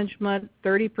management,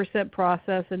 30%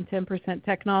 process, and 10%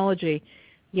 technology.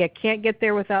 You can't get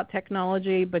there without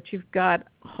technology, but you've got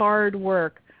hard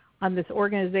work on this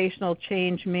organizational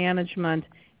change management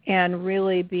and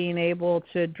really being able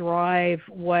to drive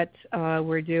what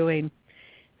we're doing.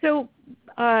 So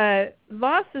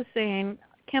Voss is saying,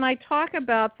 can I talk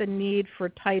about the need for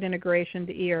tight integration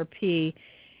to ERP?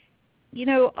 You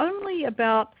know, only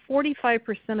about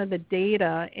 45% of the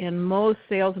data in most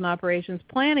sales and operations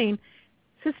planning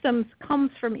systems comes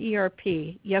from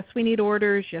ERP. Yes, we need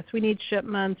orders. Yes, we need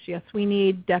shipments. Yes, we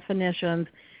need definitions.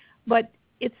 But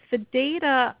it's the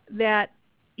data that,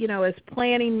 you know, is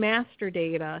planning master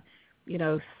data, you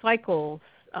know, cycles,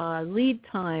 lead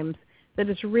times, that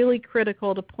is really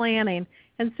critical to planning.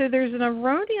 And so there's an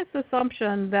erroneous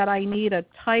assumption that I need a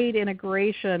tight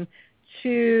integration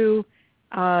to,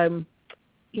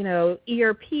 you know,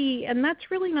 ERP, and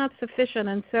that's really not sufficient.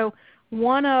 And so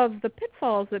one of the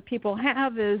pitfalls that people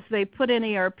have is they put in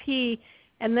ERP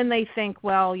and then they think,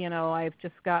 well, you know, I've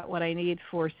just got what I need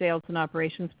for sales and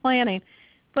operations planning.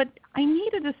 But I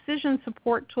need a decision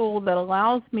support tool that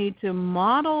allows me to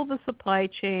model the supply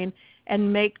chain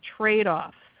and make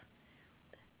trade-offs.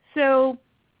 So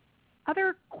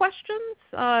other questions,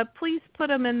 please put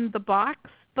them in the box.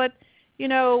 But, you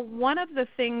know, one of the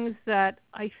things that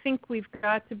I think we've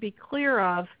got to be clear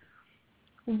of,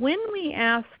 when we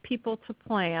ask people to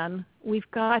plan, we've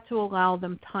got to allow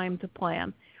them time to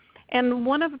plan. And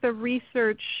one of the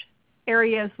research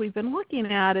areas we've been looking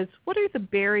at is what are the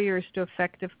barriers to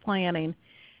effective planning?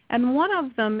 And one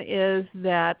of them is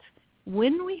that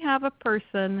when we have a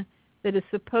person that is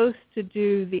supposed to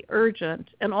do the urgent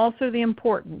and also the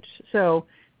important, so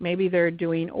maybe they're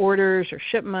doing orders or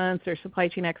shipments or supply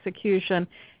chain execution,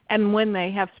 and when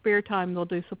they have spare time they'll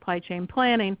do supply chain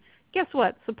planning, guess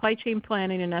what? Supply chain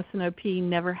planning in S&OP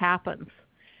never happens.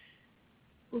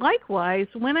 Likewise,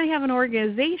 when I have an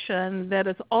organization that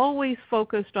is always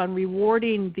focused on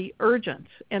rewarding the urgent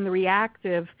and the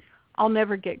reactive, I'll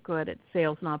never get good at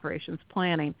sales and operations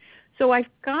planning. So I've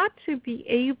got to be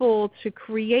able to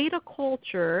create a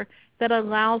culture that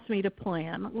allows me to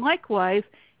plan. Likewise,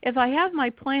 if I have my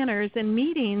planners in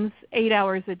meetings 8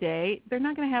 hours a day, they're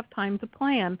not going to have time to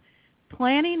plan.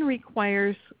 Planning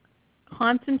requires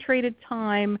concentrated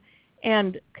time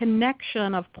and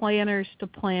connection of planners to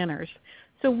planners.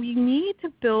 So we need to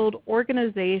build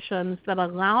organizations that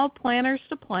allow planners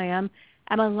to plan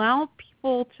and allow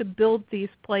people to build these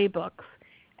playbooks.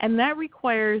 And that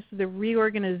requires the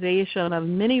reorganization of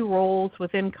many roles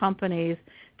within companies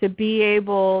to be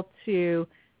able to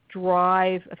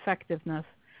drive effectiveness.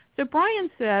 So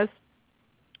Brian says,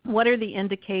 what are the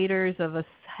indicators of a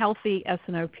healthy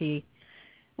S&OP?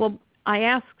 Well, I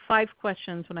ask 5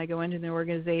 questions when I go into the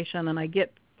organization, and I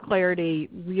get clarity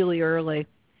really early.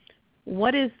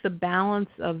 What is the balance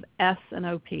of S and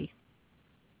OP?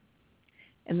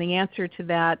 And the answer to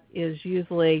that is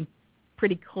usually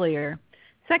pretty clear.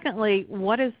 Secondly,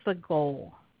 what is the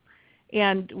goal?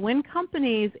 And when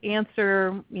companies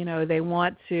answer, you know, they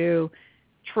want to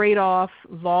trade off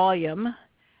volume,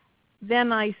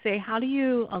 then I say, how do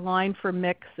you align for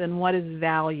mix and what is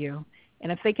value?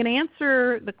 And if they can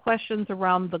answer the questions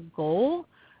around the goal,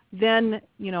 then,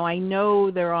 you know, I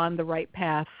know they're on the right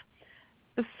path.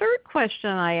 The third question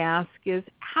I ask is,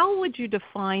 how would you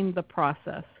define the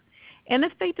process? And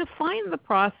if they define the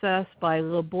process by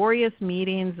laborious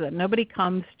meetings that nobody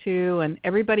comes to and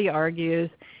everybody argues,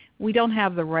 we don't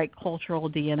have the right cultural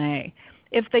DNA.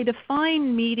 If they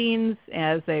define meetings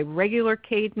as a regular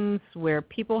cadence where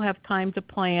people have time to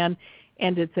plan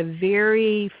and it's a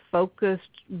very focused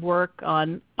work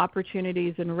on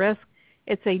opportunities and risk,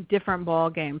 it's a different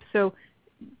ballgame. So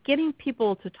getting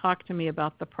people to talk to me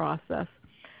about the process.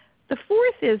 The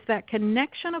fourth is that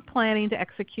connection of planning to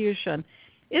execution.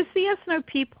 Is the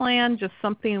S&OP plan just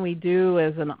something we do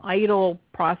as an idle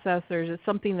process, or is it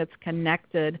something that's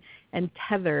connected and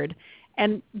tethered?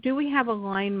 And do we have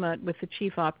alignment with the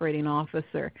Chief Operating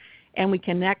Officer, and we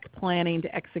connect planning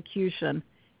to execution?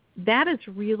 That is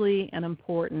really an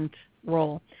important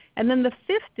role. And then the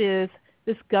fifth is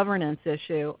this governance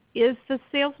issue. Is the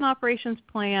sales and operations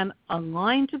plan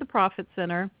aligned to the profit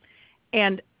center?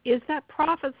 And is that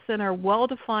profit center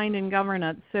well-defined in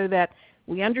governance so that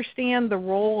we understand the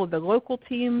role of the local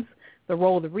teams, the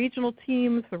role of the regional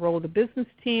teams, the role of the business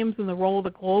teams, and the role of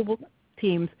the global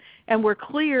teams, and we're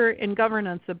clear in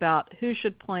governance about who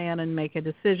should plan and make a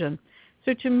decision?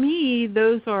 So to me,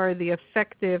 those are the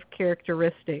effective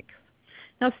characteristics.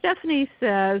 Now, Stephanie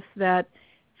says that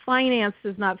finance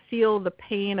does not feel the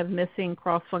pain of missing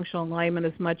cross-functional alignment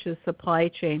as much as supply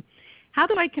chain. How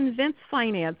do I convince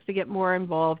finance to get more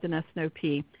involved in S&OP?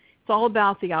 It's all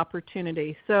about the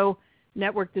opportunity. So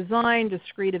network design,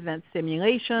 discrete event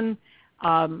simulation,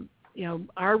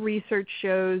 Our research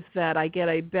shows that I get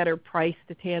a better price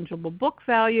to tangible book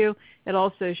value. It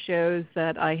also shows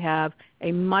that I have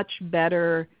a much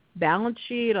better balance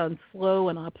sheet on slow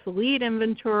and obsolete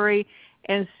inventory.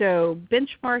 And so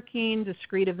benchmarking,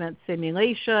 discrete event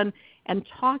simulation, and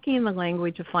talking the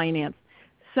language of finance.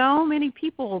 So many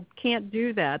people can't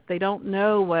do that. They don't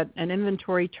know what an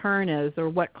inventory turn is, or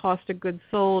what cost of goods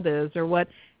sold is, or what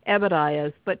EBITDA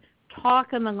is. But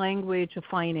talk in the language of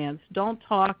finance. Don't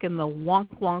talk in the wonk,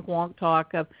 wonk, wonk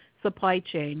talk of supply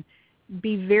chain.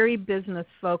 Be very business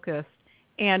focused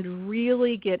and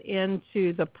really get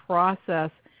into the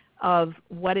process of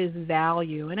what is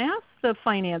value. And ask the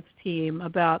finance team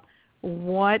about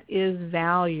what is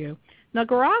value. Now,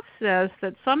 Garoff says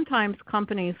that sometimes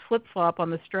companies flip-flop on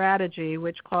the strategy,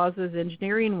 which causes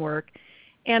engineering work.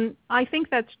 And I think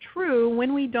that's true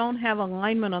when we don't have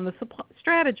alignment on the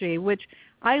strategy, which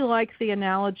I like the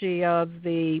analogy of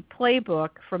the playbook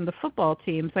from the football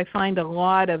teams. I find a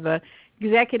lot of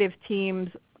executive teams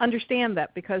understand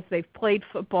that because they've played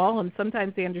football, and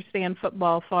sometimes they understand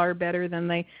football far better than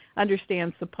they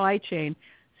understand supply chain.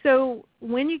 So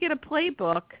when you get a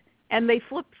playbook and they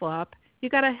flip-flop, you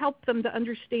got to help them to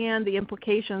understand the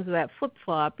implications of that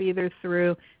flip-flop, either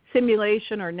through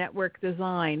simulation or network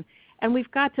design. And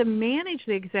we've got to manage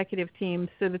the executive team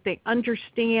so that they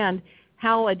understand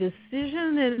how a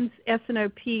decision in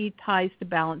S&OP ties to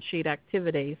balance sheet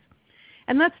activities.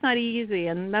 And that's not easy,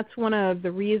 and that's one of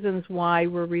the reasons why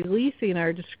we're releasing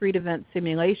our discrete event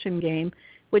simulation game,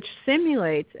 which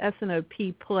simulates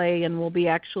S&OP play, and we'll be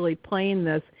actually playing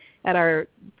this at our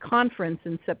conference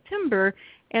in September.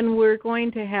 And we're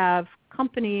going to have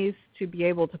companies to be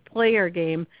able to play our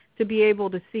game, to be able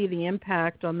to see the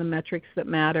impact on the metrics that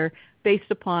matter based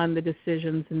upon the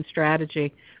decisions and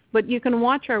strategy. But you can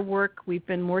watch our work. We've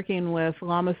been working with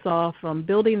Lamasoft on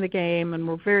building the game, and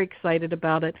we're very excited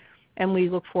about it. And we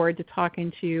look forward to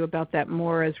talking to you about that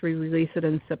more as we release it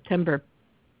in September.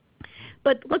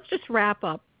 But let's just wrap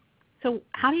up. So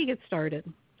how do you get started?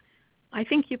 I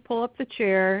think you pull up the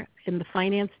chair in the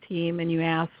finance team and you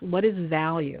ask, what is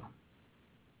value?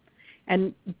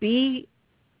 And be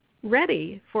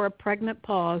ready for a pregnant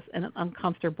pause and an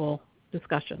uncomfortable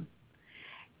discussion.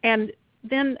 And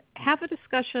then have a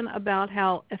discussion about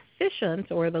how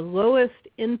efficient or the lowest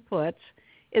input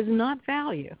is not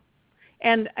value.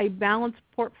 And a balanced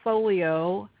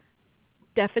portfolio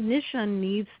definition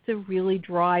needs to really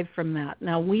drive from that.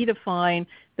 Now, we define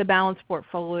the balanced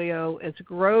portfolio as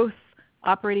growth,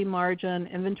 operating margin,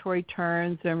 inventory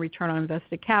turns, and return on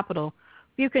invested capital.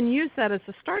 You can use that as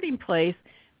a starting place,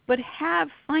 but have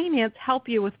finance help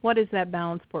you with what is that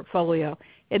balanced portfolio.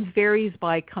 It varies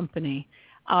by company.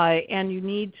 And you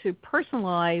need to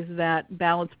personalize that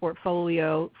balanced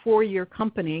portfolio for your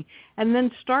company, and then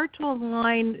start to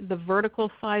align the vertical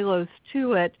silos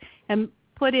to it and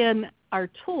put in our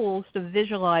tools to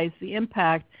visualize the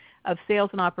impact of sales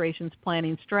and operations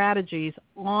planning strategies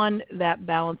on that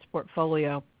balanced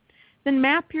portfolio. Then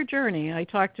map your journey. I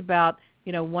talked about,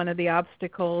 one of the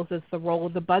obstacles is the role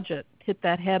of the budget. Hit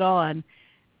that head on.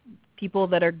 People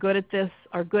that are good at this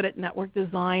are good at network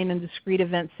design and discrete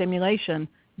event simulation.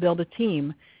 Build a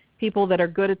team. People that are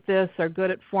good at this are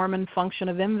good at form and function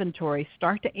of inventory.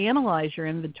 Start to analyze your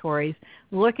inventories.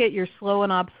 Look at your slow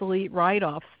and obsolete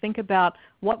write-offs. Think about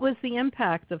what was the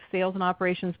impact of sales and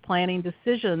operations planning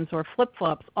decisions or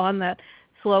flip-flops on that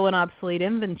slow and obsolete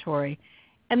inventory.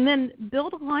 And then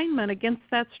build alignment against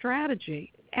that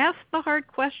strategy. Ask the hard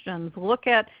questions. Look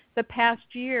at the past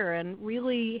year and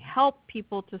really help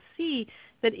people to see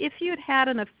that if you had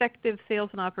an effective sales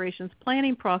and operations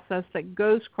planning process that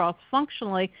goes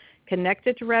cross-functionally,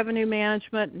 connected to revenue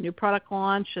management, new product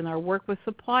launch, and our work with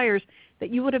suppliers,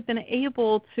 that you would have been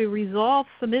able to resolve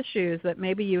some issues that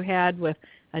maybe you had with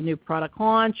a new product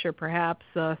launch or perhaps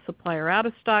a supplier out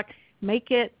of stock.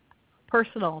 Make it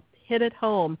personal. Hit it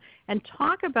home. And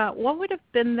talk about what would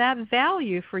have been that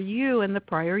value for you in the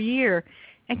prior year,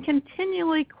 and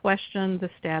continually question the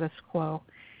status quo.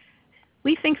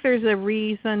 We think there's a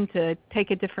reason to take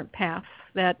a different path,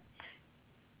 that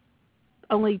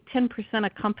only 10%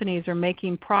 of companies are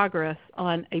making progress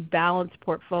on a balanced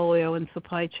portfolio in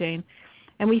supply chain.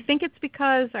 And we think it's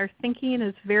because our thinking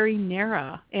is very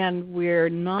narrow and we're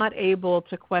not able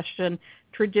to question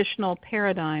traditional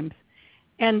paradigms.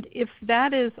 And if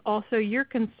that is also your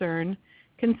concern,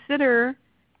 consider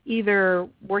either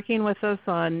working with us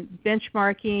on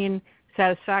benchmarking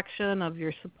satisfaction of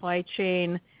your supply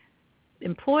chain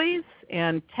employees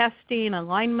and testing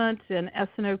alignment in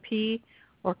S&OP,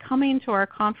 or coming to our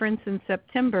conference in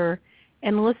September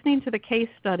and listening to the case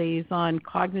studies on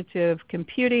cognitive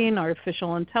computing,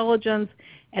 artificial intelligence,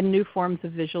 and new forms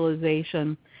of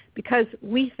visualization, because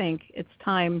we think it's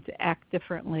time to act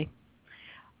differently.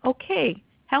 Okay,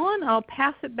 Helen, I'll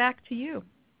pass it back to you.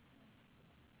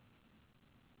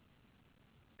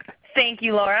 Thank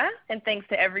you, Laura, and thanks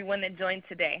to everyone that joined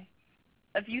today.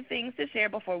 A few things to share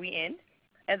before we end.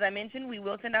 As I mentioned, we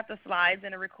will send out the slides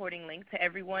and a recording link to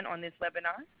everyone on this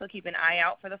webinar, so keep an eye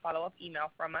out for the follow-up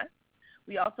email from us.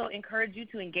 We also encourage you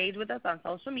to engage with us on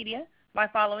social media by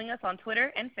following us on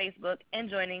Twitter and Facebook and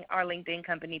joining our LinkedIn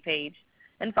company page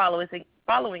and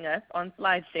following us on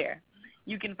SlideShare.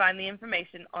 You can find the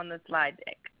information on the slide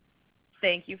deck.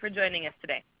 Thank you for joining us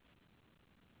today.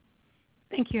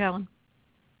 Thank you, Helen.